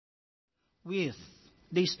with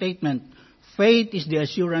this statement, faith is the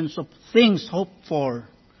assurance of things hoped for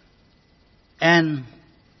and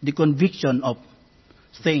the conviction of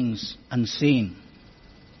things unseen.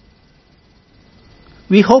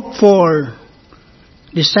 We hope for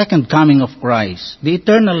the second coming of Christ, the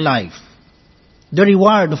eternal life, the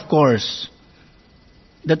reward, of course,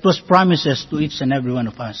 that was promises to each and every one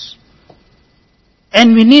of us.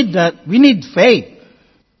 And we need that. We need faith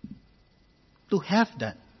to have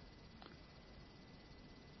that.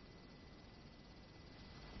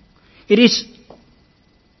 It is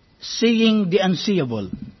seeing the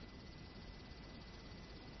unseeable.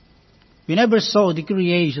 We never saw the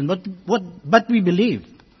creation, but we believe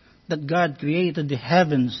that God created the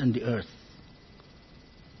heavens and the earth.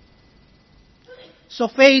 So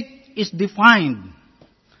faith is defined.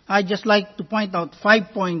 I just like to point out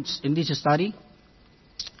 5 points in this study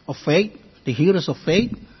of faith, the heroes of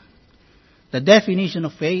faith, the definition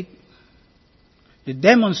of faith, the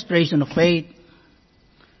demonstration of faith,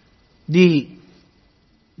 the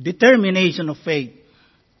determination of faith,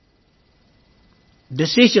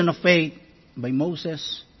 decision of faith by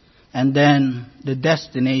Moses, and then the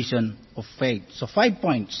destination of faith. So 5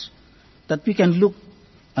 points that we can look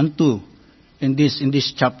unto in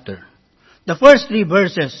this chapter. The first 3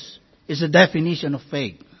 verses is the definition of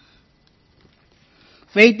faith.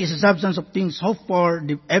 Faith is the substance of things hoped for,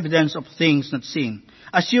 the evidence of things not seen.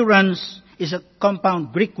 Assurance is a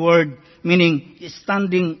compound Greek word meaning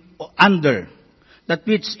standing under, that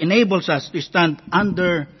which enables us to stand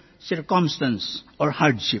under circumstance or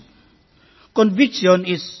hardship. Conviction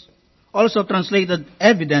is also translated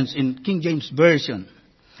evidence in King James Version,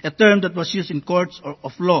 a term that was used in courts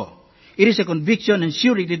of law. It is a conviction and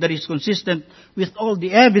surety that is consistent with all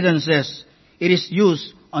the evidences. It is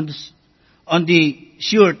used on the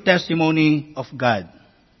sure testimony of God.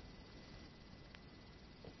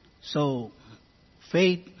 So,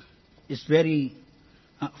 faith is very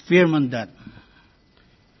firm on that.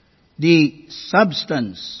 The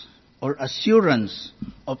substance or assurance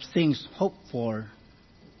of things hoped for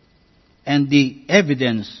and the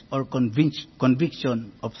evidence or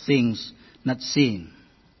conviction of things not seen.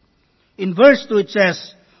 In verse 2 it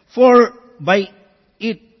says, "For by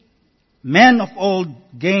it men of old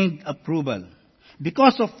gained approval."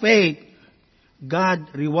 Because of faith, God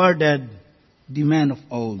rewarded the men of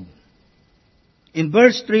old. In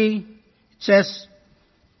verse 3 it says,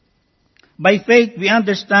 "By faith we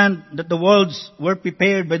understand that the worlds were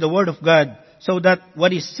prepared by the word of God, so that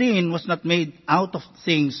what is seen was not made out of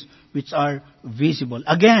things which are visible."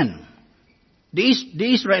 Again,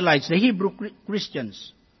 the Israelites, the Hebrew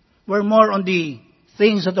Christians, were more on the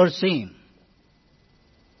things that are seen.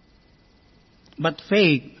 But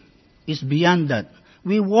faith is beyond that.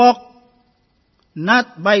 We walk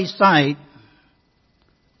not by sight,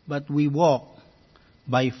 but we walk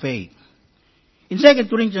by faith. In 2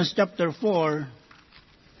 Corinthians chapter 4,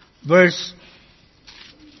 verse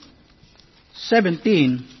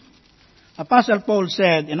 17, Apostle Paul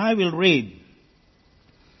said, and I will read,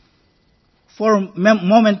 "For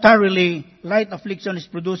momentarily light affliction is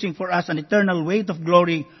producing for us an eternal weight of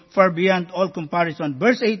glory far beyond all comparison."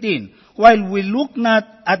 Verse 18, "While we look not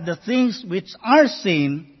at the things which are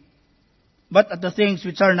seen, but at the things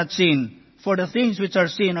which are not seen. For the things which are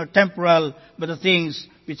seen are temporal, but the things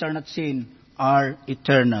which are not seen are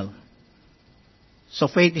eternal." So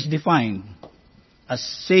faith is defined as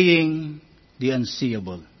seeing the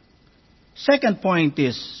unseeable. Second point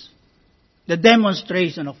is the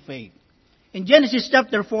demonstration of faith. In Genesis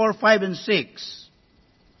chapter 4, 5, and 6,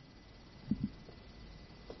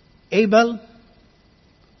 Abel,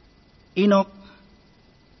 Enoch,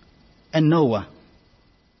 and Noah,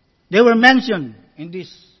 they were mentioned in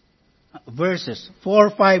these verses 4,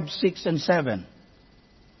 5, 6, and 7.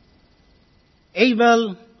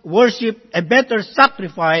 Abel worshipped a better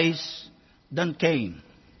sacrifice than Cain.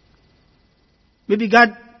 Maybe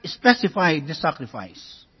God specified the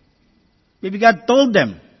sacrifice. Maybe God told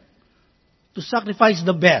them to sacrifice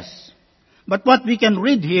the best. But what we can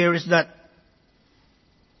read here is that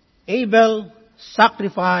Abel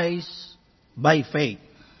sacrificed by faith.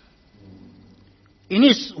 In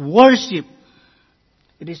his worship,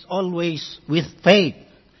 it is always with faith.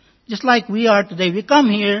 Just like we are today. We come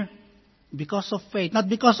here because of faith, not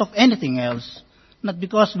because of anything else. Not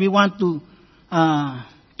because we want to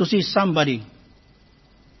see somebody,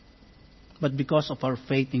 but because of our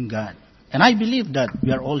faith in God. And I believe that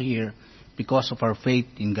we are all here because of our faith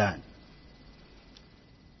in God.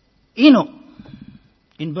 Enoch,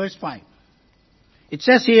 in verse 5, it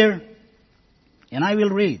says here, and I will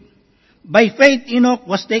read, "By faith Enoch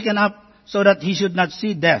was taken up so that he should not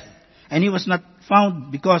see death, and he was not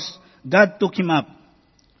found because God took him up.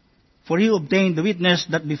 For he obtained the witness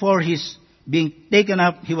that before his being taken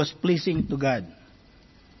up, he was pleasing to God.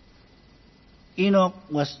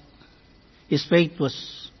 His faith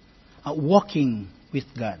was walking with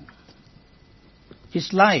God.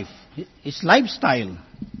 His lifestyle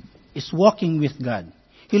is walking with God.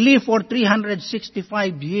 He lived for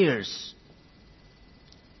 365 years.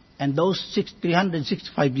 And those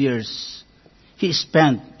 365 years, he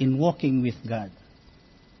spent in walking with God.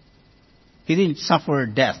 He didn't suffer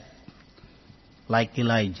death like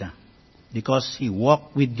Elijah, because he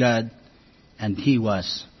walked with God and he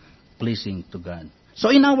was pleasing to God. So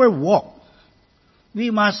in our walk, we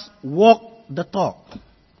must walk the talk.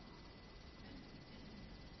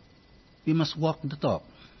 We must walk the talk.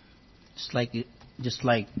 Just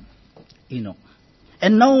like Enoch.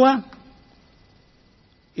 And Noah,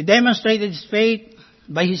 he demonstrated his faith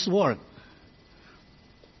by his work.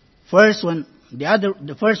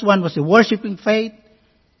 The first one was a worshiping faith.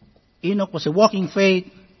 Enoch was a walking faith.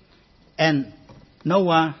 And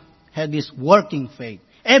Noah had this working faith.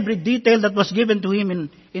 Every detail that was given to him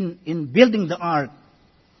in building the ark,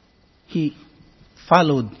 he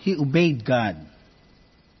followed, he obeyed God.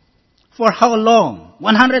 For how long?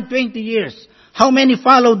 120 years. How many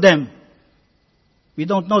followed them? We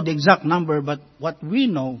don't know the exact number, but what we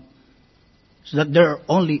know is that there are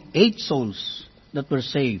only 8 souls that were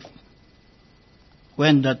saved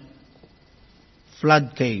when that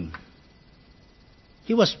flood came.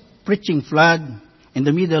 He was preaching flood in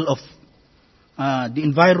the middle of the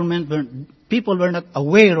environment where people were not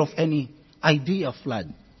aware of any idea of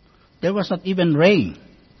flood. There was not even rain.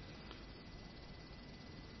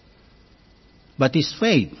 But his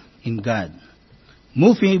faith in God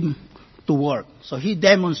moved him to work. So he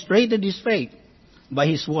demonstrated his faith by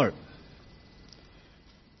his work.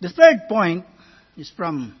 The third point is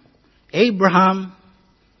from Abraham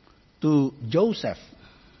to Joseph.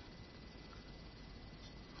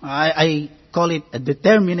 I call it a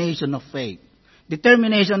determination of faith.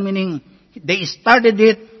 Determination meaning they started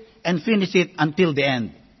it and finished it until the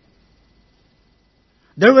end.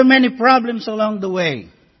 There were many problems along the way.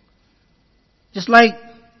 Just like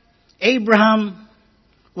Abraham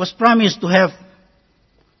was promised to have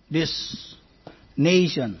this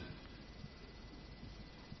nation,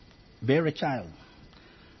 bear a child.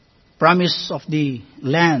 Promise of the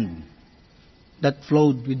land that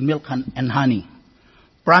flowed with milk and honey.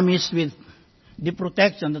 Promise with the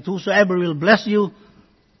protection that whosoever will bless you,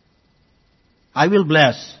 I will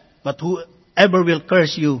bless. But whoever will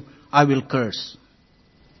curse you, I will curse.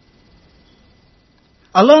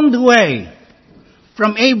 Along the way,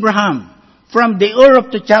 from Abraham, from the Ur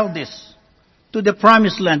of the Chaldees to the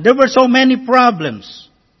promised land, there were so many problems.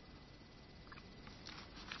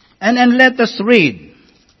 And let us read.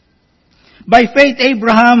 By faith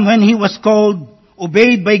Abraham, when he was called,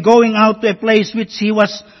 obeyed by going out to a place which he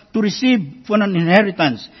was to receive for an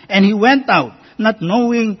inheritance. And he went out, not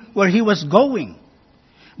knowing where he was going.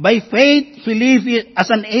 By faith he lived as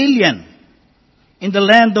an alien in the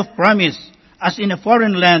land of promise, as in a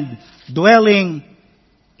foreign land, dwelling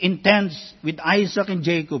in tents with Isaac and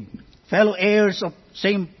Jacob, fellow heirs of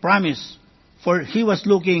same promise. For he was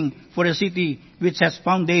looking for a city which has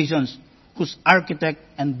foundations, whose architect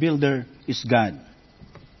and builder is God.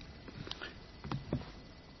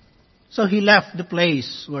 So he left the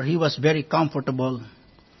place where he was very comfortable,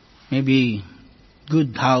 maybe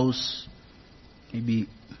good house, maybe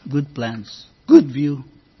good plans, good view,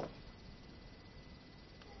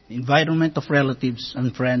 environment of relatives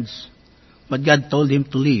and friends. But God told him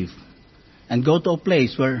to leave and go to a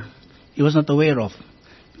place where he was not aware of,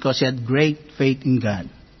 because he had great faith in God.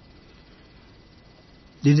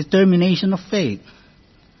 The determination of faith,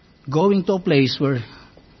 going to a place where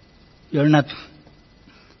you're not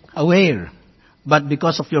aware, but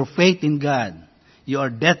because of your faith in God, you are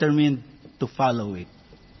determined to follow it.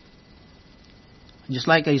 Just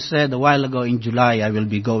like I said a while ago, in July, I will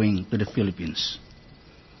be going to the Philippines.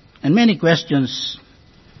 And many questions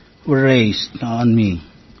were raised on me.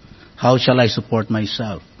 How shall I support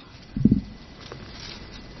myself?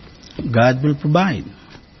 God will provide.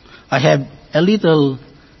 I have a little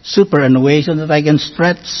superannuation that I can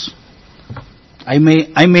stretch. I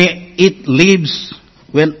may eat leaves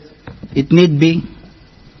when it need be.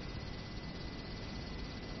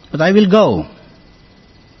 But I will go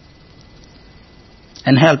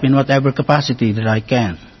and help in whatever capacity that I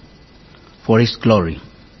can for His glory.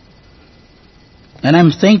 And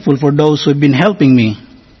I'm thankful for those who have been helping me.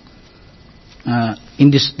 In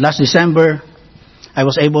this last December, I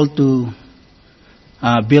was able to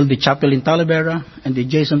build the chapel in Talavera and the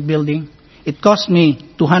adjacent building. It cost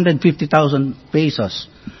me 250,000 pesos.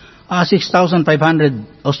 6,500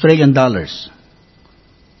 Australian dollars.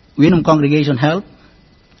 Winum congregation helped.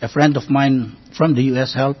 A friend of mine from the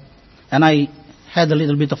U.S. helped. And I had a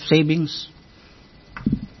little bit of savings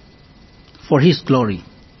for His glory.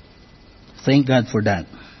 Thank God for that.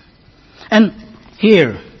 And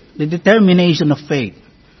here, the determination of faith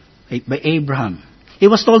by Abraham. He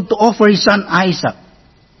was told to offer his son Isaac,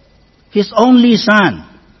 his only son.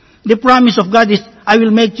 The promise of God is, I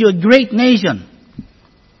will make you a great nation.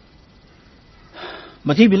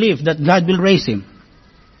 But he believed that God will raise him.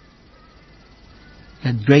 He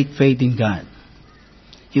had great faith in God.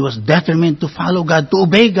 He was determined to follow God, to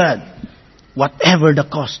obey God, whatever the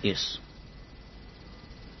cost is.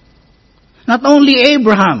 Not only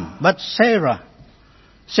Abraham, but Sarah.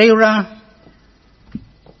 Sarah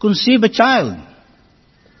conceived a child.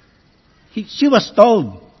 She was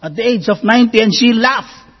told at the age of 90 and she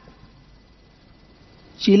laughed.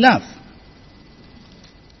 She laughed.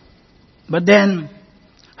 But then,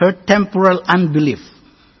 her temporal unbelief.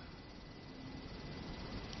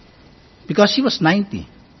 Because she was 90.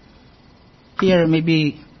 Here,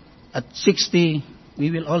 maybe at 60,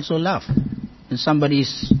 we will also laugh. And somebody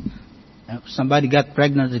got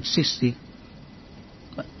pregnant at 60.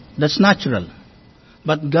 That's natural.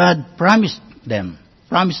 But God promised them,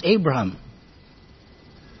 promised Abraham.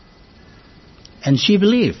 And she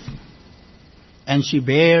believed. And she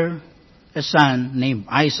bare a son named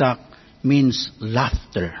Isaac, means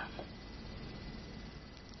laughter.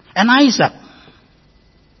 And Isaac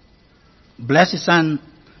blessed his son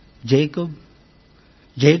Jacob.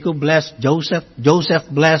 Jacob blessed Joseph. Joseph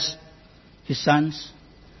blessed his sons.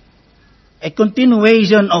 A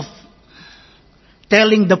continuation of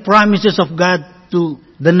telling the promises of God to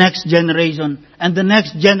the next generation and the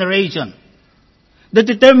next generation. The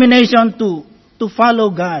determination to follow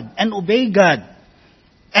God and obey God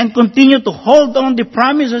and continue to hold on the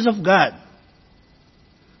promises of God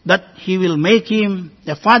that He will make him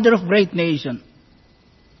the father of great nation.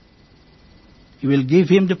 He will give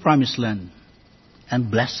him the promised land and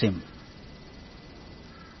bless him.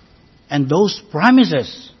 And those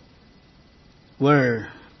promises were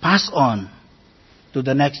passed on to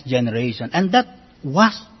the next generation. And that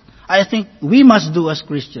was, I think, we must do as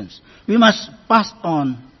Christians. We must pass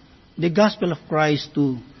on the gospel of Christ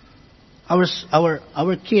to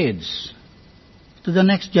our kids, to the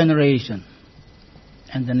next generation,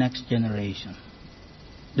 and the next generation.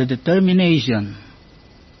 The determination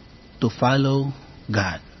to follow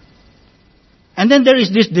God. And then there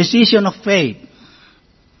is this decision of faith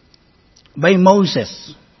by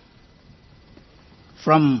Moses.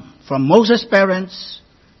 From Moses' parents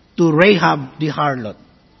to Rahab the harlot.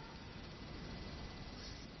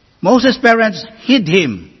 Moses' parents hid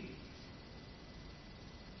him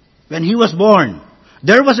when he was born.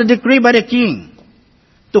 There was a decree by the king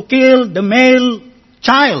to kill the male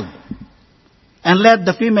child and let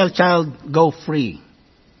the female child go free.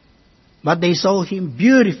 But they saw him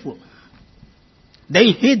beautiful.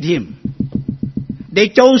 They hid him. They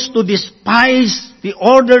chose to despise the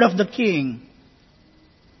order of the king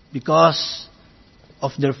because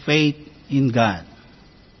of their faith in God.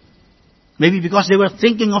 Maybe because they were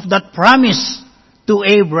thinking of that promise to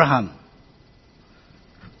Abraham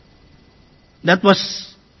that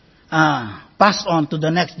was passed on to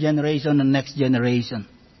the next generation and next generation.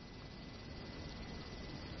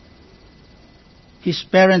 His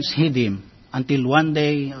parents hid him until one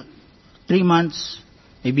day, 3 months,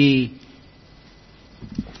 maybe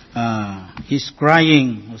his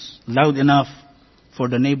crying was loud enough for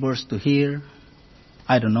the neighbors to hear.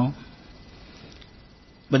 I don't know.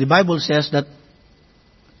 But the Bible says that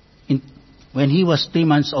when he was 3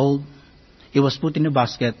 months old, he was put in a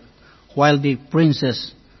basket while the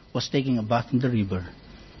princess was taking a bath in the river.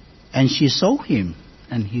 And she saw him,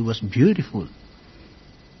 and he was beautiful.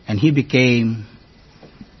 And he became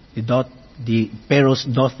the Pharaoh's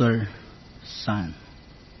daughter's son.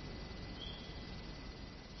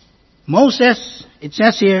 Moses, it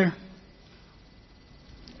says here,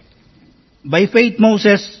 by faith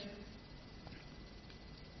Moses,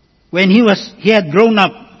 when he had grown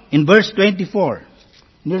up, in verse 24,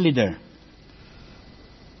 nearly there,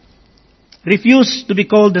 refused to be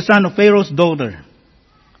called the son of Pharaoh's daughter.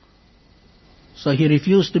 So he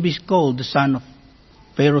refused to be called the son of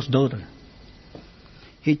Pharaoh's daughter.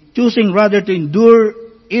 He choosing rather to endure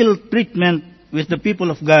ill treatment with the people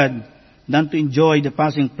of God than to enjoy the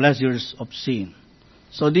passing pleasures of sin.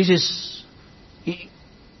 So this is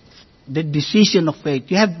the decision of faith.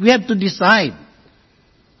 We have to decide.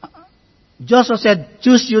 Joshua said,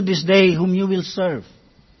 choose you this day whom you will serve.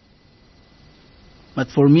 But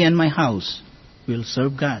for me and my house, we'll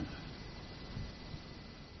serve God.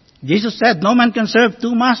 Jesus said, no man can serve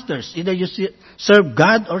two masters. Either you serve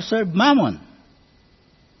God or serve Mammon.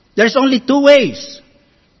 There's only two ways.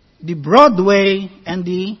 The broad way and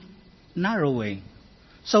the narrow way.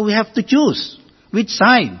 So we have to choose which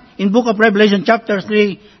side. In book of Revelation chapter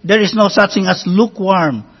 3, there is no such thing as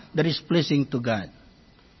lukewarm that is pleasing to God.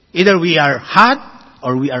 Either we are hot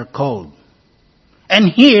or we are cold.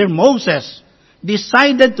 And here Moses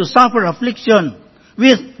decided to suffer affliction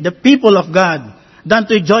with the people of God than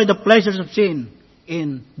to enjoy the pleasures of sin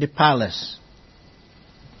in the palace.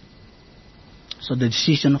 So the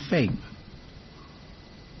decision of faith.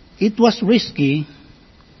 It was risky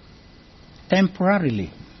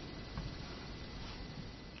temporarily.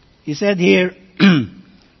 He said here,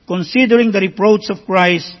 considering the reproach of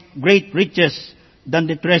Christ great riches than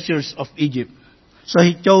the treasures of Egypt. So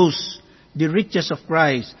he chose the riches of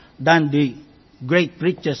Christ than the great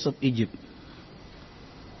riches of Egypt.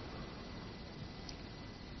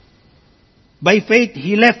 By faith,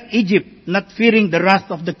 he left Egypt, not fearing the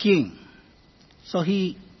wrath of the king. So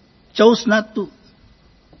he chose not to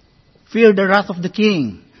fear the wrath of the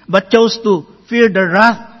king, but chose to fear the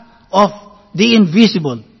wrath of the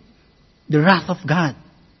invisible, the wrath of God.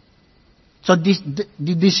 So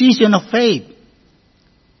the decision of faith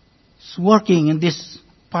is working in this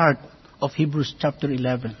part of Hebrews chapter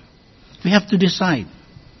 11. We have to decide.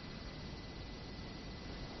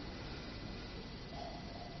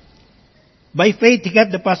 By faith he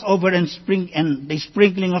kept the Passover and the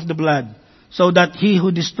sprinkling of the blood, so that he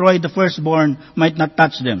who destroyed the firstborn might not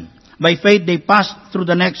touch them. By faith they passed through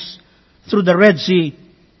the Red Sea,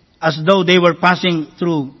 as though they were passing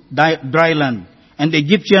through dry land. And the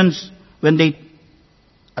Egyptians, when they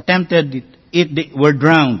attempted it, they were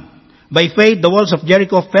drowned. By faith the walls of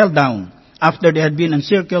Jericho fell down, after they had been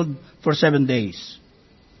encircled for 7 days.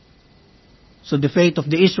 So the faith of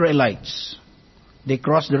the Israelites, they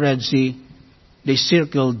crossed the Red Sea, they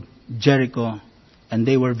circled Jericho, and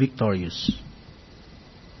they were victorious.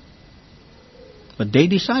 But they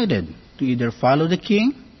decided to either follow the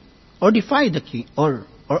king or defy the king, or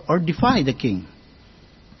defy the king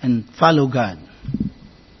and follow God.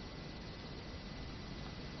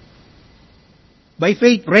 By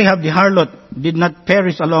faith, Rahab the harlot did not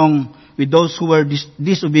perish along with those who were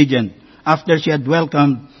disobedient after she had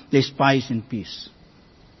welcomed the spies in peace.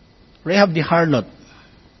 Rahab the harlot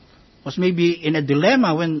was maybe in a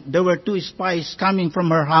dilemma when there were two spies coming from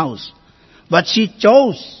her house. But she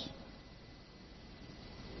chose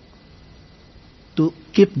to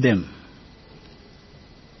keep them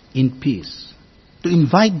in peace, to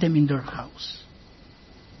invite them in their house.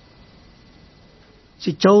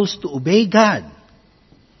 She chose to obey God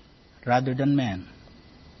rather than man.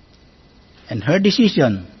 And her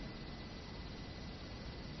decision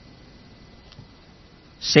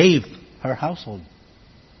saved her household.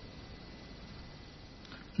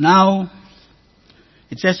 Now,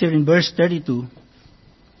 it says here in verse 32,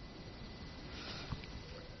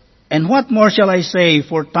 and what more shall I say,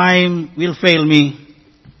 for time will fail me,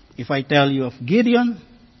 if I tell you of Gideon?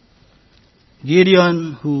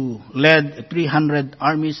 Gideon, who led 300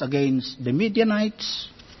 armies against the Midianites.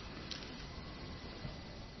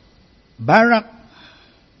 Barak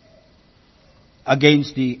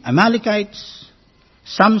against the Amalekites.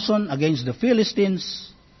 Samson against the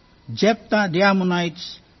Philistines. Jephthah, the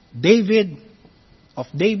Ammonites. David,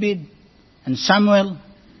 and Samuel.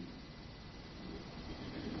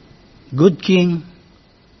 Good king,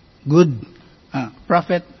 good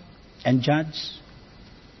prophet, and judge.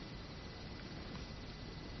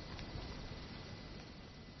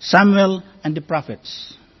 Samuel and the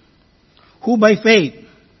prophets, who by faith,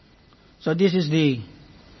 so this is the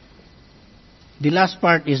last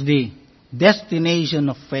part is the destination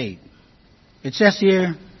of faith. It says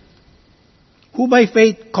here, who by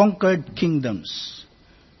faith conquered kingdoms.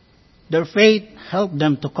 Their faith helped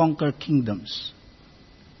them to conquer kingdoms.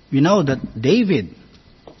 We know that David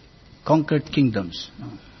conquered kingdoms.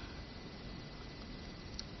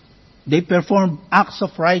 They performed acts of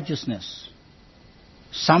righteousness.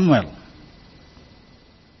 Samuel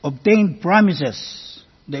obtained promises.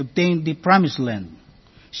 They obtained the promised land.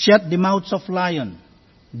 Shut the mouths of lion.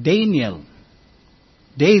 Daniel,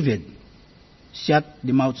 David, shut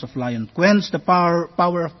the mouths of lion. Quenched the power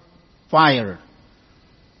of fire.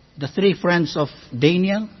 The three friends of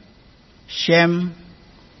Daniel, Shem,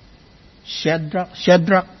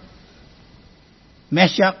 Shadrach,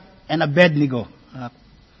 Meshach, and Abednego.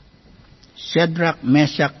 Shadrach,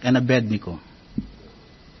 Meshach, and Abednego.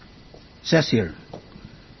 Says here,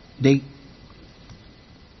 they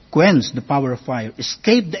quenched the power of fire,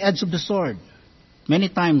 escaped the edge of the sword. Many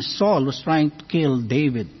times Saul was trying to kill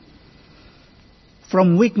David.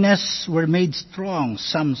 From weakness were made strong.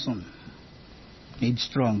 Samson, made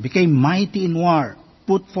strong, became mighty in war,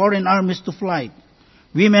 put foreign armies to flight.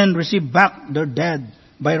 Women received back their dead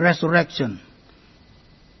by resurrection.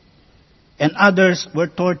 And others were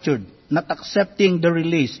tortured, not accepting the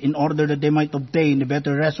release in order that they might obtain a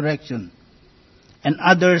better resurrection. And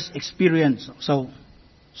others experienced. So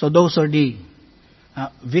those are the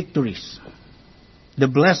victories, the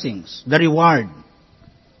blessings, the reward.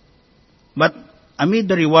 But amid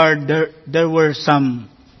the reward, there were some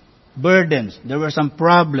burdens, there were some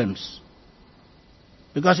problems.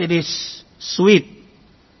 Because it is sweet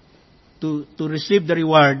to receive the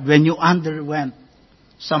reward when you underwent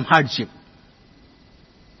some hardship.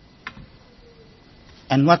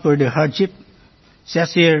 And what were the hardship? It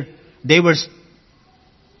says here, they were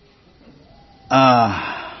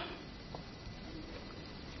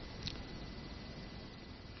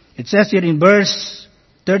it says here in verse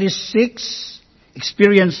 36,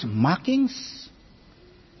 experience mockings,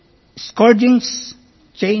 scourgings,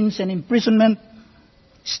 chains and imprisonment,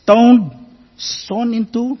 stoned, sawn in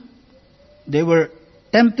two. They were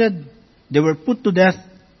tempted. They were put to death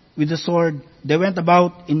with the sword. They went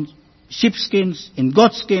about in sheepskins, in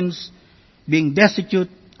goatskins, being destitute,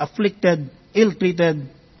 afflicted, ill-treated,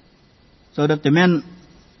 so that the men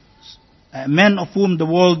of whom the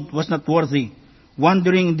world was not worthy,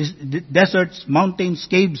 wandering in the deserts, mountains,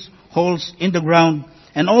 caves, holes in the ground,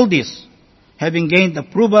 and all this, having gained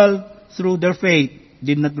approval through their faith,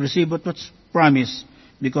 did not receive what was promised,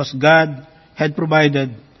 because God had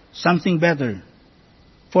provided something better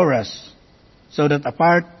for us, so that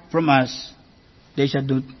apart from us, they should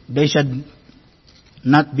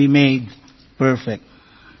not be made perfect.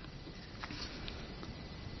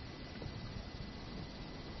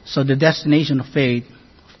 So the destination of faith,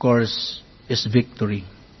 of course, is victory.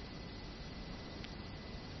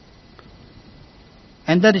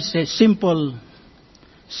 And that is a simple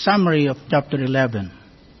summary of chapter 11.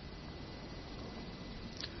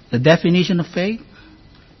 The definition of faith,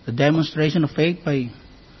 the demonstration of faith by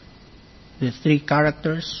the three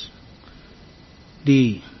characters,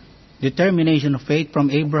 the determination of faith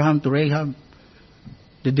from Abraham to Rahab,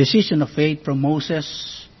 the decision of faith from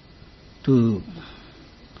Moses to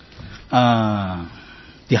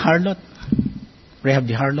the harlot, Rahab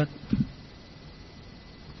the harlot,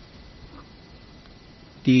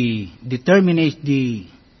 the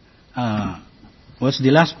determination, what's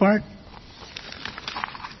the last part?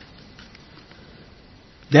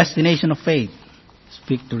 Destination of faith is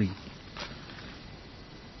victory.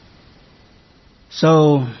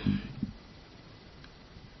 So,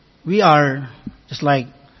 we are, just like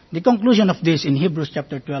the conclusion of this in Hebrews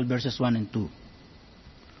chapter 12 verses 1 and 2.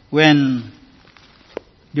 When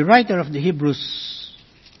the writer of the Hebrews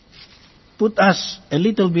put us a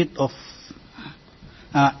little bit of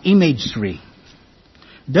imagery.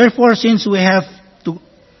 Therefore, since we have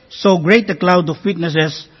so great a cloud of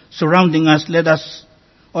witnesses surrounding us, let us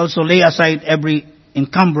also lay aside every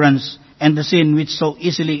encumbrance and the sin which so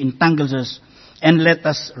easily entangles us, and let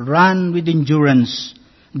us run with endurance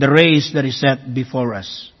the race that is set before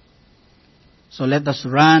us. So let us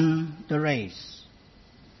run the race.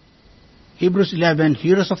 Hebrews 11,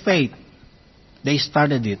 heroes of faith, they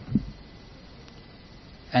started it.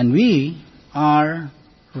 And we are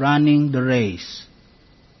running the race.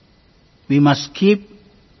 We must keep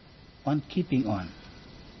on keeping on.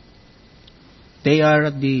 They are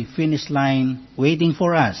at the finish line waiting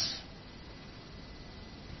for us.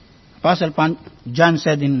 Apostle John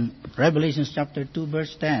said in Revelation chapter 2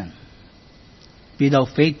 verse 10, "Be thou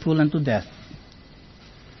faithful unto death,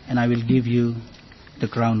 and I will give you the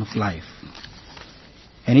crown of life."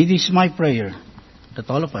 And it is my prayer that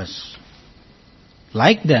all of us,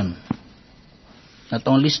 like them, not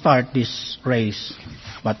only start this race,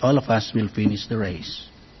 but all of us will finish the race.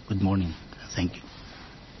 Good morning. Thank you.